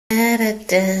da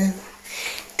da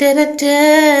da da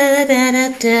da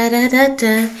da da da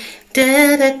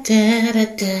da da da da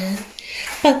da.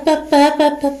 Ba ba ba ba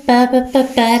ba ba ba ba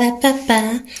ba ba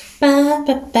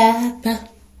ba ba ba.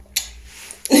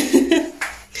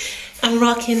 I'm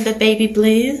rocking the baby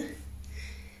blue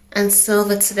and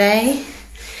silver today.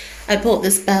 I bought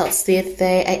this belt the other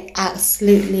day. I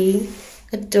absolutely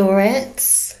adore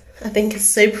it. I think it's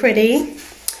so pretty.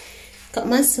 Got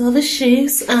my silver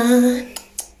shoes on,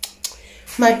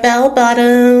 my bell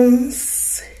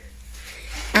bottoms,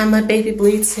 and my baby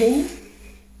blue tee.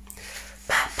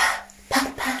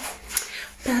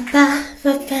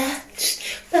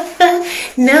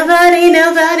 Nobody,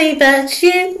 nobody but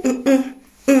you.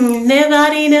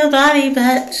 Nobody, nobody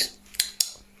but.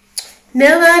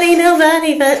 Nobody,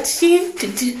 nobody but you.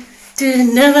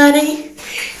 Nobody,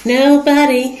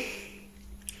 nobody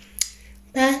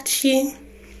but you.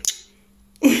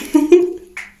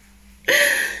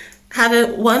 Have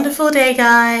a wonderful day,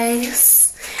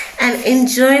 guys, and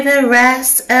enjoy the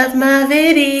rest of my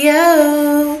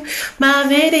video. My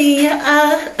video,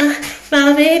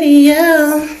 my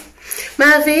video,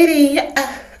 my video,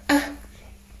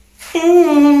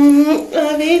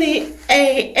 my video,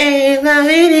 my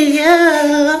video,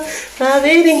 my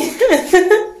video.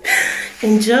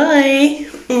 Enjoy.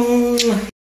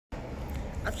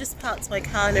 I've just parked my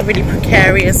car in a really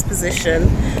precarious position.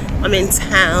 I'm in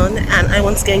town and I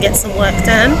want to go and get some work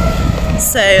done.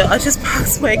 So I just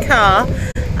parked my car.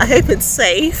 I hope it's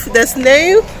safe. There's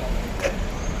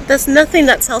nothing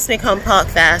that tells me I can't park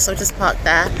there, so I just parked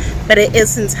there. But it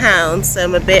is in town, so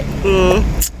I'm a bit,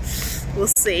 we'll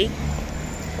see.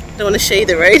 Don't want to show you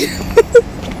the road.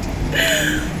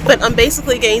 But I'm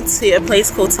basically going to a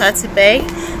place called Turtle Bay.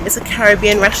 It's a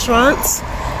Caribbean restaurant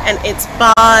and it's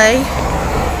by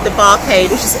the Barcade,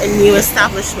 which is a new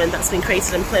establishment that's been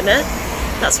created in Plymouth.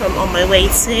 That's where I'm on my way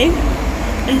to.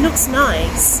 It looks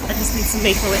nice. I just need to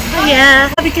make my way. Oh yeah,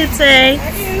 have a good day.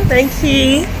 Thank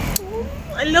you.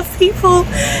 I love people.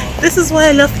 This is why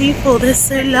I love people. They're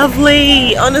so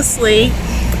lovely, honestly.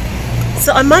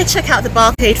 So I might check out the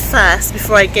Barcade first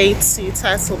before I go to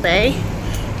Turtle Bay,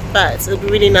 but it'll be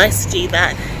really nice to do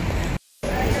that.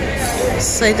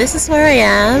 So this is where I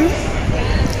am.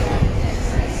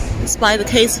 It's by the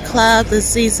Casey Club, the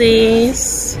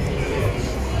ZZ's,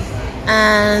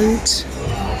 and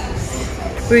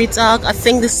Brewdog. I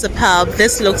think this is a pub.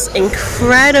 This looks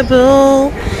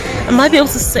incredible. I might be able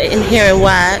to sit in here and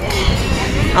work.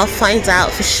 I'll find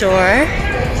out for sure.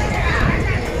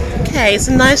 Okay, it's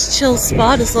a nice chill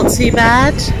spot. It's not too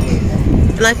bad.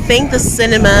 And I think the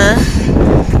cinema,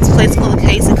 it's a place called the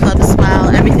Casey Club as well.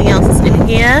 Everything else is in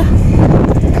here.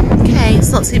 Okay,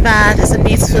 it's not too bad. It's a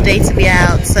beautiful day to be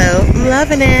out, so I'm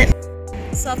loving it.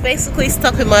 So I've basically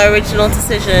stuck with my original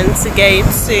decision to go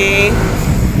to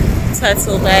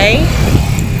Turtle Bay,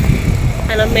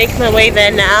 and I'm making my way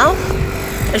there now.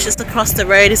 It's just across the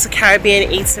road. It's a Caribbean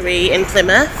eatery in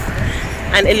Plymouth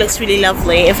and it looks really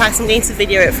lovely. In fact, I'm going to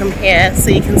video it from here so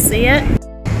you can see it.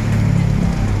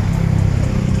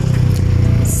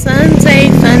 Sunday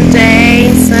fun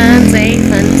day, Sunday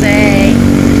fun day.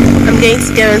 I'm going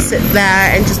to go and sit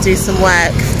there and just do some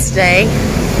work today.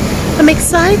 I'm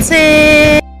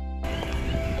excited.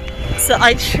 So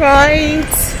I tried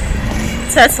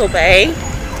Turtle Bay,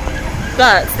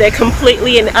 but they're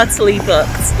completely and utterly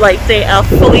booked. Like, they are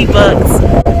fully booked.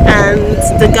 And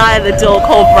the guy at the door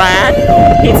called Brad,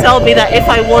 he told me that if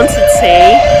I wanted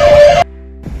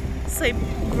to. So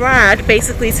Brad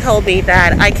basically told me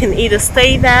that I can either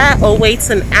stay there or wait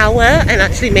an hour and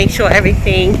actually make sure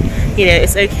everything, you know,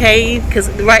 is okay, because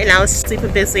right now it's super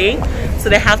busy, so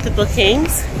they have the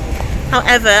bookings.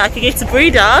 However, I could go to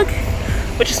Brewdog,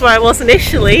 which is where I was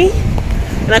initially,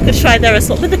 and I could try there as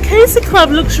well. But the Casey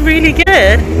Club looks really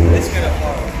good.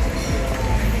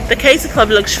 The Casey Club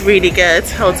looks really good.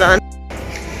 Hold on.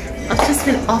 I've just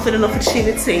been offered an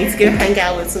opportunity to go hang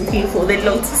out with some people. They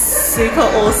looked super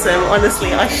awesome,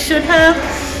 honestly. I should have,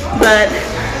 but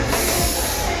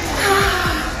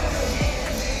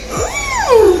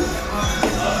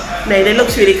no, they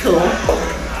looked really cool.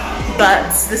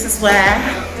 But this is where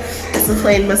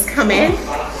discipline must come in.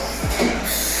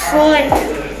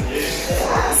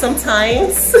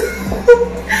 Sometimes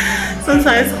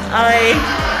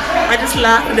I just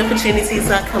laugh at the opportunities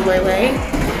that come my way,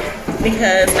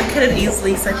 because I could have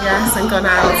easily said yes and gone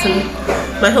out and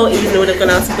my whole evening would have gone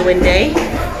out of the window.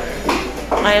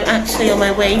 I am actually on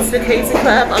my way to the Cozy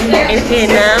Club. I'm in here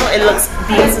now. It looks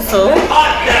beautiful.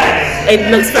 It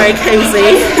looks very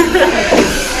cozy.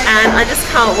 And I just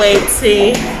can't wait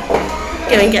to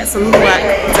go and get some work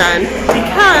done,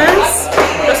 because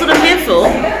that's what I'm here for.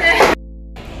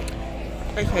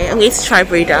 Okay, I'm going to try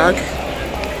Brewdog.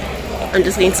 I'm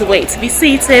just going to wait to be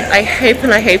seated. I hope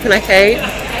and I hope and I hope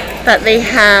that they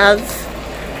have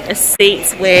a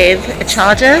seat with a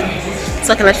charger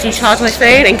so I can actually charge my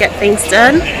phone and get things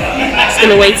done. Just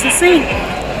gonna wait to see.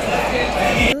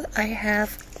 I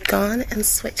have gone and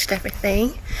switched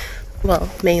everything. Well,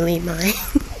 mainly my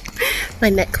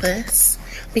my necklace,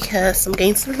 because I'm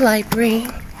going to the library.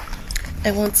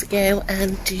 I want to go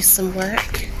and do some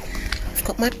work. I've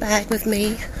got my bag with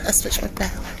me. I switched my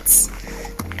belts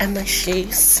and my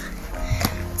shoes,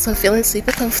 so I'm feeling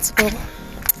super comfortable.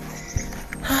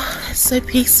 Oh, it's so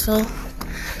peaceful.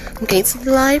 I'm going to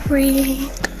the library.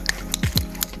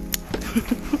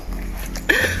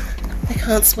 I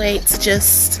can't wait to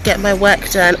just get my work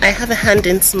done. I have a hand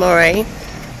in tomorrow.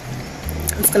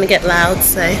 It's gonna get loud,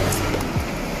 so I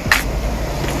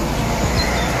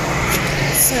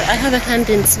have a hand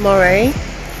in tomorrow,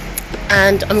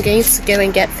 and I'm going to go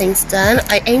and get things done.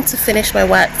 I aim to finish my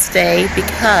work today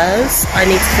because I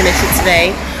need to finish it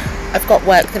today. I've got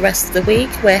work the rest of the week.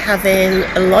 We're having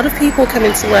a lot of people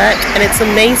coming to work, and it's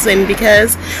amazing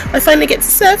because I finally get to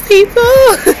serve people.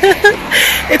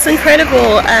 It's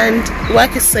incredible, and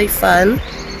work is so fun.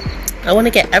 I want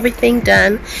to get everything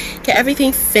done, get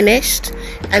everything finished,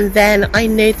 and then I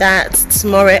know that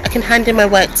tomorrow I can hand in my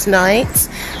work tonight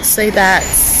so that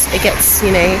it gets,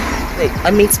 you know,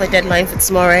 I meet my deadline for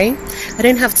tomorrow. I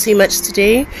don't have too much to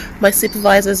do. My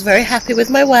supervisor is very happy with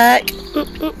my work.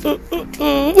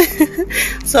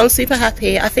 So I'm super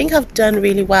happy. I think I've done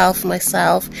really well for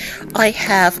myself. I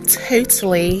have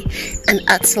totally and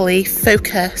utterly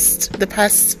focused the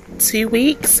past 2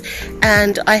 weeks,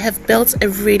 and I have built a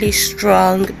really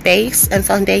strong base and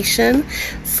foundation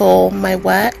for my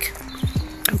work,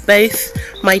 both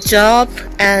my job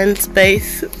and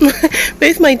both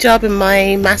my job and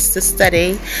my master's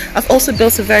study. I've also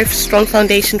built a very strong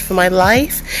foundation for my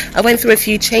life. I went through a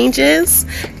few changes,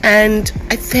 and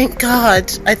I thank God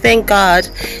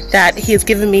that He has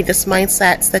given me this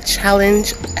mindset that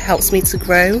challenge helps me to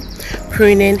grow,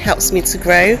 pruning helps me to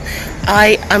grow.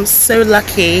 I am so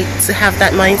lucky to have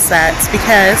that mindset,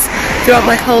 because throughout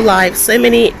my whole life so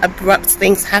many abrupt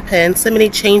things happen, so many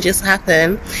changes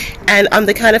happen, and I'm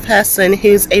the kind of person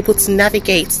who's able to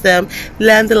navigate them,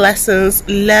 learn the lessons,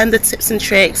 learn the tips and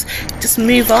tricks, just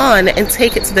move on and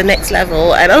take it to the next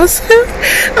level. And I'm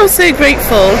so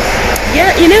grateful.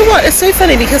 Yeah, you know what, it's so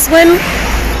funny because when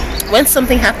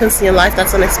something happens in your life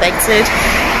that's unexpected,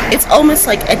 it's almost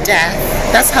like a death.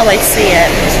 That's how I see it.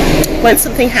 When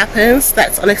something happens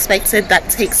that's unexpected, that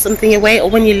takes something away, or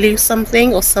when you lose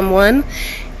something or someone,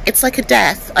 it's like a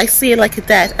death. I see it like a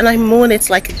death, and I mourn it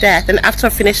like a death. And after I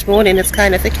finish mourning, it's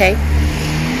kind of okay,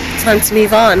 time to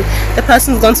move on. The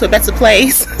person's gone to a better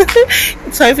place.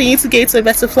 Time for you to go to a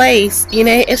better place. You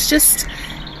know, it's just,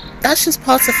 that's just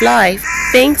part of life.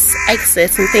 Things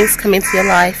exit and things come into your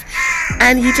life,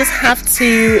 and you just have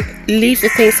to leave the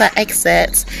things that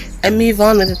exit and move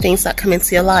on with the things that come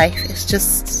into your life. It's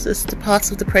the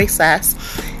part of the process,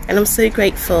 and I'm so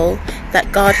grateful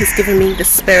that God has given me the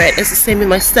spirit. It's the same with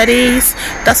my studies.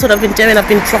 That's what I've been doing. I've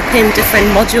been dropping different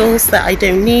modules that I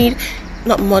don't need,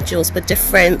 not modules, but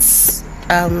different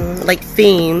like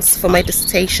themes for my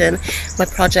dissertation, my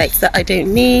project that I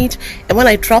don't need, and when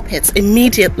I drop it,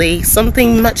 immediately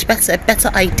something much better, a better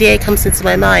idea comes into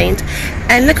my mind,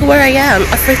 and look at where I am.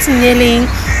 I've written nearly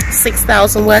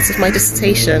 6,000 words of my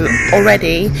dissertation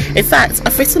already. In fact,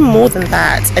 I've written more than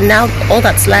that, and now all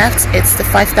that's left, it's the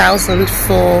 5,000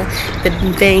 for the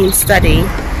main study.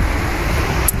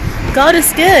 God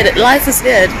is good, life is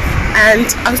good. And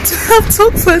I've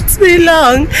talked for too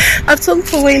long. I've talked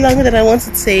for way longer than I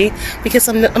wanted to, because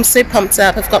I'm so pumped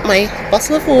up. I've got my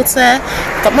bottle of water,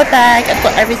 I've got my bag, I've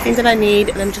got everything that I need,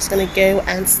 and I'm just gonna go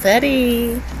and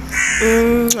study.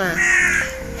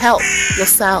 Help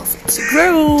yourself to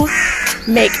grow.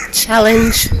 Make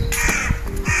challenge.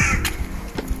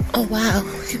 Oh wow,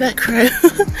 look at that crow.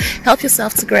 Help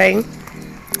yourself to grow.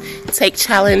 Take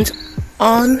challenge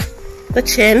on the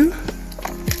chin,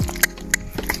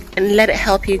 and let it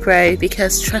help you grow,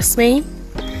 because trust me,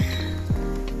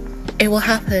 it will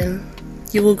happen.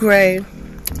 You will grow,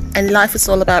 and life is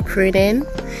all about pruning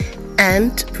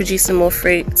and producing more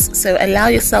fruits. So allow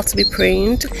yourself to be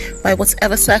pruned by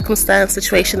whatever circumstance,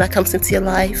 situation that comes into your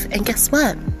life, and guess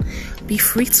what? Be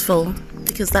fruitful,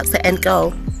 because that's the end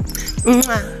goal.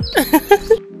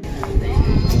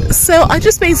 So I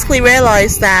just basically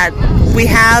realized that we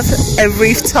have a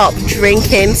rooftop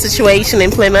drinking situation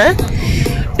in Plymouth,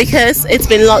 because it's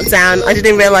been locked down. I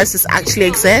didn't realize this actually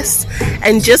exists,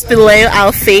 and just below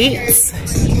our feet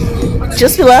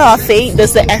there's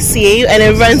the SU, and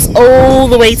it runs all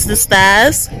the way to the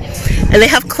stairs. and they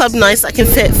have club nights that can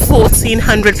fit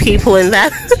 1,400 people in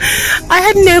there. I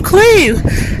had no clue.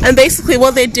 And basically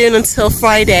what they're doing until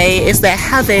Friday is they're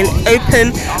having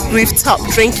open rooftop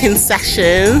drinking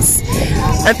sessions,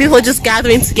 and people are just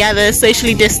gathering together,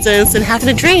 socially distanced, and having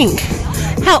a drink.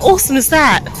 How awesome is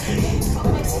that?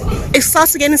 It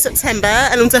starts again in September,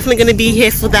 and I'm definitely going to be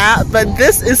here for that, but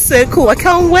this is so cool. I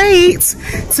can't wait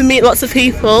to meet lots of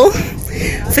people.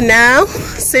 For now,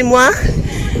 c'est moi.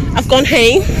 I've gone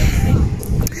home,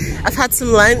 I've had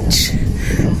some lunch,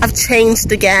 I've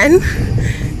changed again.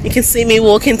 You can see me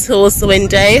walking towards the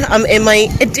window. I'm in my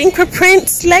Adinkra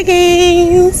print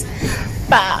leggings.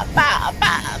 Bah, bah,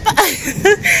 bah, bah.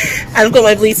 And I've got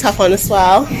my blue top on as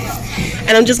well.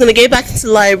 And I'm just going to go back into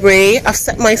the library. I've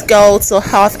set my goal till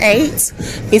 8:30.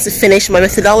 I need to finish my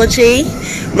methodology,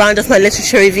 round off my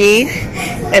literature review,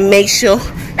 and make sure.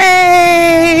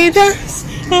 Hey, that's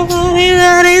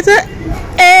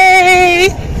hey.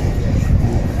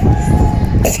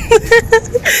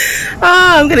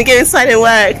 Oh, I'm going to go inside and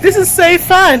work. This is so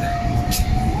fun.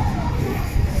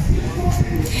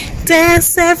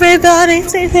 Dance, everybody,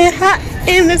 take it hot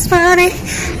in this party.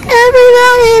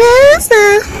 Everybody dance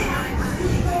now.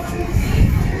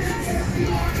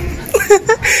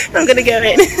 I'm gonna go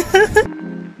in.